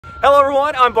Hello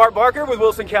everyone, I'm Bart Barker with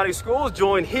Wilson County Schools.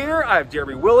 Joined here, I have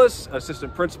Jeremy Willis,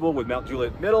 Assistant Principal with Mount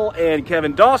Juliet Middle, and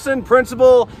Kevin Dawson,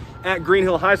 Principal at Green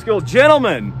Hill High School.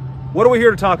 Gentlemen, what are we here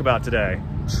to talk about today?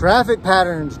 Traffic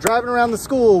patterns, driving around the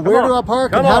school. Where do I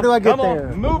park and how do I get there?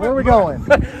 Where are we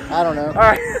going? I don't know. All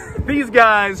right, these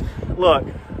guys, look,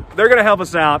 they're gonna help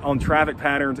us out on traffic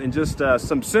patterns and just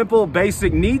some simple,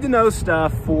 basic, need-to-know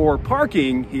stuff for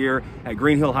parking here at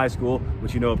Green Hill High School,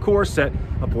 which you know, of course, that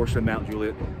a portion of Mount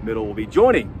Juliet Middle will be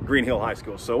joining Green Hill High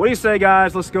School. So what do you say,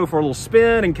 guys? Let's go for a little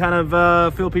spin and kind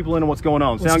of fill people in on what's going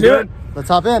on. Sound good? Let's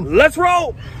hop in. Let's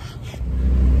roll!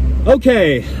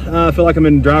 Okay, I feel like I'm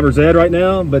in driver's ed right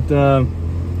now, but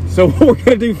so what we're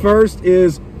gonna do first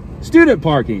is student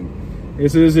parking.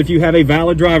 This is if you have a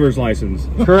valid driver's license,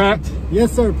 correct?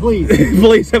 Yes, sir, please.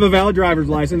 Please have a valid driver's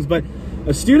license, but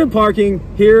a student parking,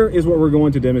 here is what we're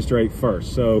going to demonstrate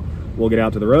first. So we'll get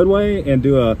out to the roadway and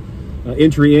do a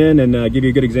entry in and give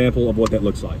you a good example of what that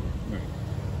looks like.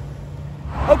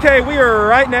 Okay, we are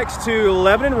right next to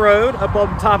Lebanon Road. Up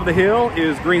on the top of the hill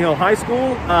is Green Hill High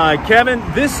School. Kevin,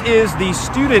 this is the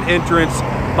student entrance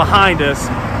behind us.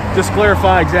 Just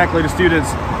clarify exactly to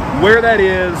students where that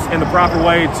is and the proper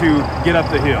way to get up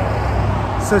the hill.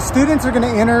 So students are going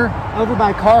to enter over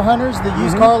by Car Hunters, the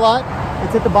used car lot.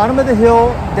 It's at the bottom of the hill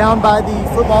down by the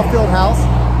football field house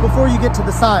before you get to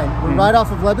the sign. We're right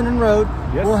off of Lebanon Road.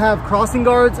 Yes. We'll have crossing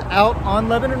guards out on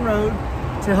Lebanon Road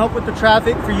to help with the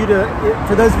traffic for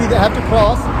those of you that have to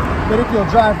cross. But if you'll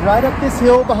drive right up this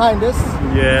hill behind us.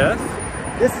 Yes.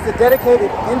 This is a dedicated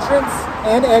entrance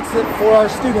and exit for our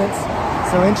students.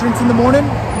 So entrance in the morning,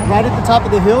 right at the top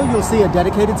of the hill, you'll see a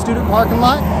dedicated student parking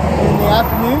lot. In the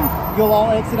afternoon, you'll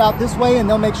all exit out this way and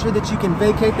they'll make sure that you can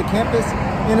vacate the campus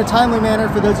in a timely manner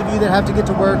for those of you that have to get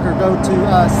to work or go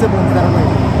to siblings that are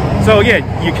waiting. So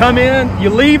again, you come in, you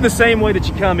leave the same way that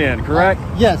you come in, correct?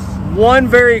 Yes. One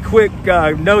very quick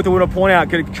note that we want to point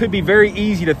out, it could be very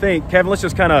easy to think. Kevin, let's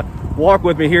just kind of walk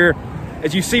with me here.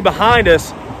 As you see behind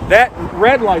us, that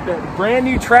red light, that brand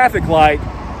new traffic light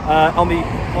on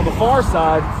the far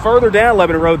side, further down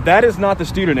Lebanon Road, that is not the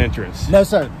student entrance. No,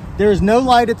 sir. There is no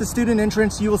light at the student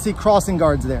entrance. You will see crossing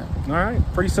guards there. All right,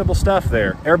 pretty simple stuff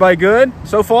there. Everybody good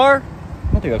so far?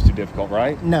 I don't think that's too difficult,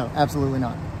 right? No, absolutely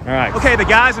not. All right. Okay, the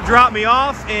guys have dropped me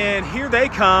off, and here they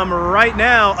come right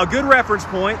now. A good reference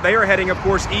point. They are heading, of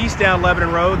course, east down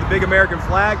Lebanon Road, the big American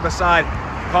flag beside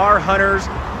Car Hunters,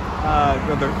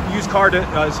 the used car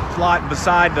lot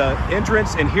beside the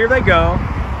entrance, and here they go.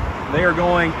 They are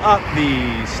going up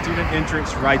the student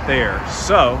entrance right there.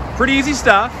 So, pretty easy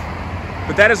stuff,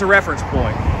 but that is a reference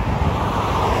point.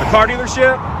 The car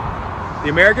dealership, the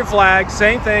American flag,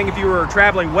 same thing if you were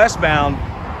traveling westbound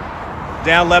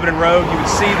down Lebanon Road, you would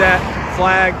see that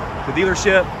flag, the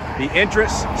dealership, the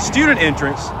entrance, student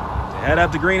entrance to head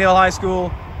up to Green Hill High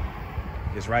School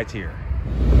is right here.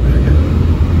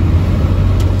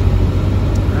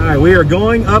 All right, we are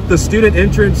going up the student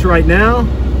entrance right now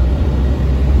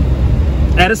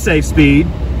at a safe speed.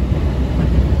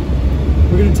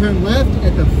 We're going to turn left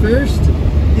at the first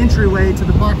entryway to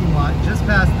the parking lot, just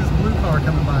past this blue car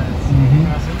coming by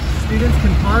us. So students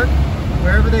can park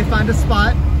wherever they find a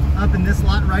spot up in this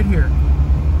lot right here.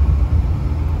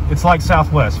 It's like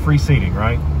Southwest, free seating,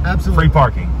 right? Absolutely. Free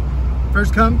parking.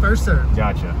 First come, first served.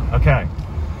 Gotcha. Okay.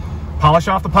 Polish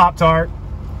off the Pop-Tart,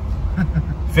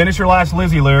 finish your last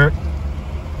Lizzie lyric,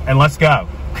 and let's go.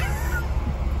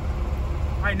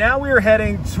 All right, now we are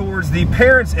heading towards the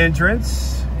parents'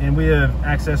 entrance, and we have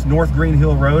accessed North Green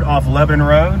Hill Road off Lebanon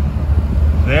Road.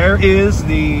 There is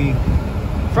the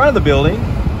front of the building.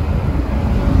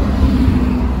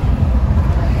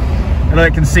 I know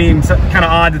it can seem kind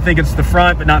of odd to think it's the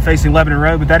front but not facing Lebanon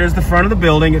Road, but that is the front of the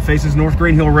building. It faces North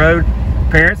Green Hill Road.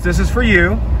 Parents, this is for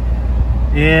you.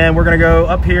 And we're gonna go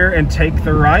up here and take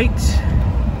the right.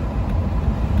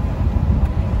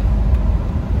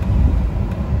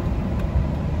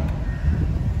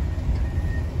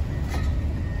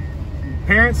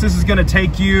 Parents, this is gonna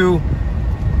take you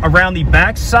around the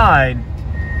back side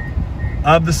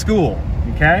of the school,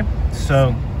 okay?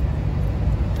 So,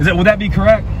 would that be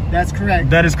correct? That's correct.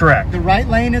 That is correct. The right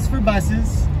lane is for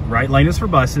buses. Right lane is for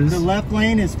buses. The left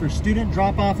lane is for student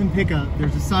drop-off and pickup.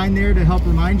 There's a sign there to help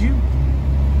remind you.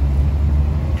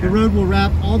 Okay. The road will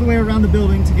wrap all the way around the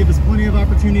building to give us plenty of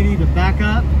opportunity to back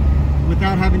up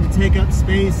without having to take up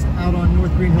space out on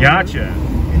North Green Hill. Gotcha.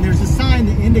 Road. And there's a sign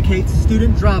that indicates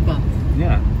student drop-off.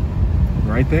 Yeah,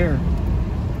 right there.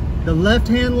 The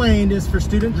left-hand lane is for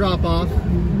student drop-off.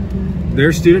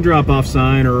 There's student drop-off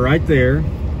sign right there.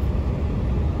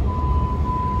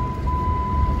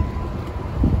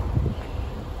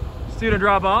 Student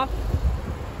drop-off.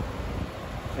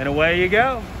 And away you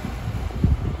go.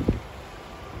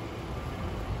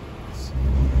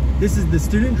 This is the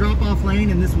student drop-off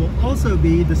lane, and this will also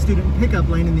be the student pickup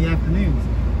lane in the afternoons.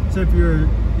 So if your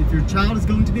child is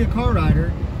going to be a car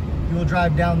rider, you will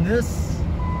drive down the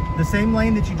same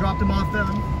lane that you dropped them off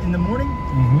in the morning.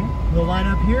 We'll line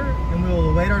up here and we'll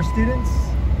await our students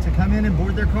to come in and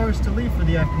board their cars to leave for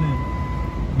the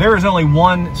afternoon. There is only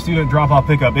one student drop-off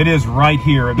pickup. It is right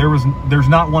here. There's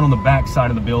not one on the back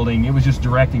side of the building. It was just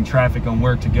directing traffic on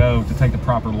where to go to take the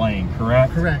proper lane,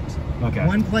 correct? Correct. Okay.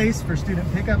 One place for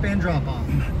student pickup and drop-off.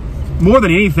 More than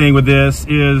anything with this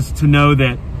is to know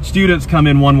that students come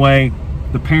in one way,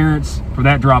 the parents for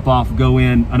that drop-off go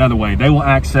in another way. They will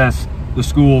access the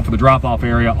school for the drop-off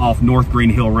area off North Green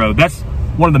Hill Road. That's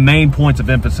one of the main points of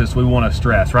emphasis we want to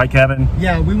stress, right, Kevin?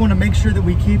 Yeah, we want to make sure that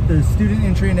we keep the student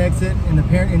entry and exit and the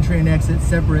parent entry and exit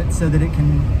separate so that it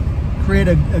can create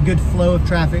a good flow of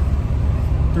traffic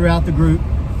throughout the group.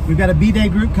 We've got a B-Day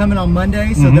group coming on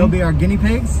Monday, so they'll be our guinea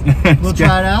pigs. We'll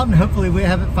try it out, and hopefully we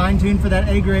have it fine-tuned for that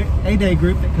A-Day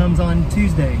group that comes on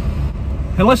Tuesday.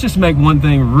 And let's just make one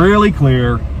thing really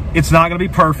clear. It's not going to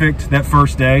be perfect that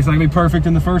first day. It's not going to be perfect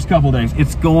in the first couple days.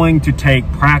 It's going to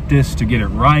take practice to get it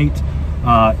right.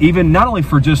 Even not only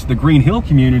for just the Green Hill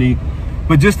community,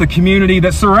 but just the community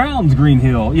that surrounds Green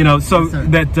Hill, you know, so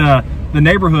that the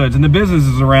neighborhoods and the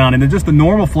businesses around and just the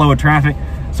normal flow of traffic.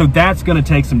 So that's going to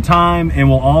take some time, and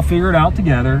we'll all figure it out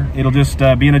together. It'll just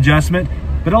be an adjustment,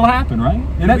 but it'll happen, right?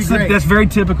 And that's very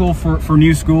typical for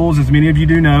new schools, as many of you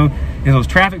do know, is those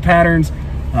traffic patterns,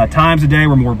 times a day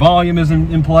where more volume is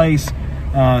in place.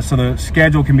 So the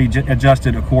schedule can be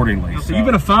adjusted accordingly. So you've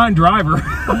been a fine driver.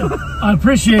 I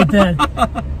appreciate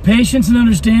that. Patience and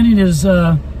understanding is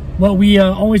what we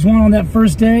always want on that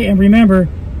first day. And remember,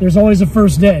 there's always a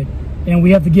first day. And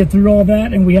we have to get through all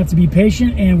that, and we have to be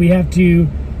patient, and we have to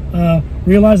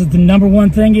realize that the number one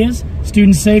thing is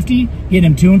student safety, get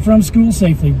them to and from school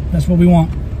safely. That's what we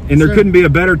want. And there couldn't be a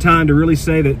better time to really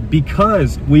say that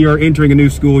because we are entering a new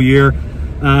school year,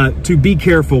 to be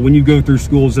careful when you go through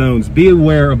school zones. Be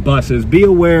aware of buses, be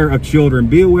aware of children,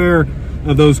 be aware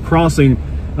of those crossing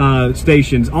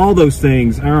stations, all those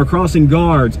things, our crossing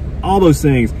guards, all those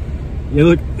things. You know,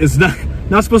 look, it's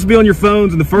not supposed to be on your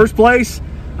phones in the first place,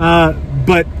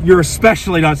 but you're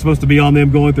especially not supposed to be on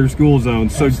them going through school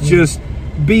zones. So just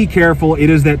be careful. It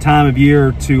is that time of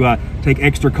year to take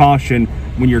extra caution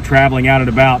when you're traveling out and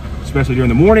about, especially during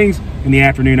the mornings and the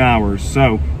afternoon hours.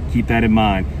 So keep that in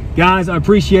mind. Guys, I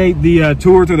appreciate the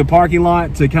tour through the parking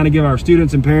lot to kind of give our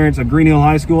students and parents of Green Hill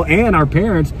High School and our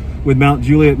parents with Mount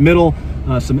Juliet Middle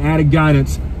some added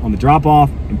guidance on the drop-off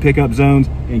and pickup zones.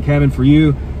 And Kevin, for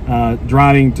you,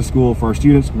 driving to school for our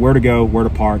students, where to go, where to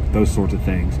park, those sorts of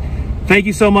things. Thank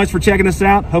you so much for checking us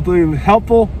out. Hopefully it was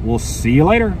helpful. We'll see you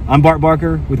later. I'm Bart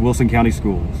Barker with Wilson County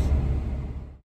Schools.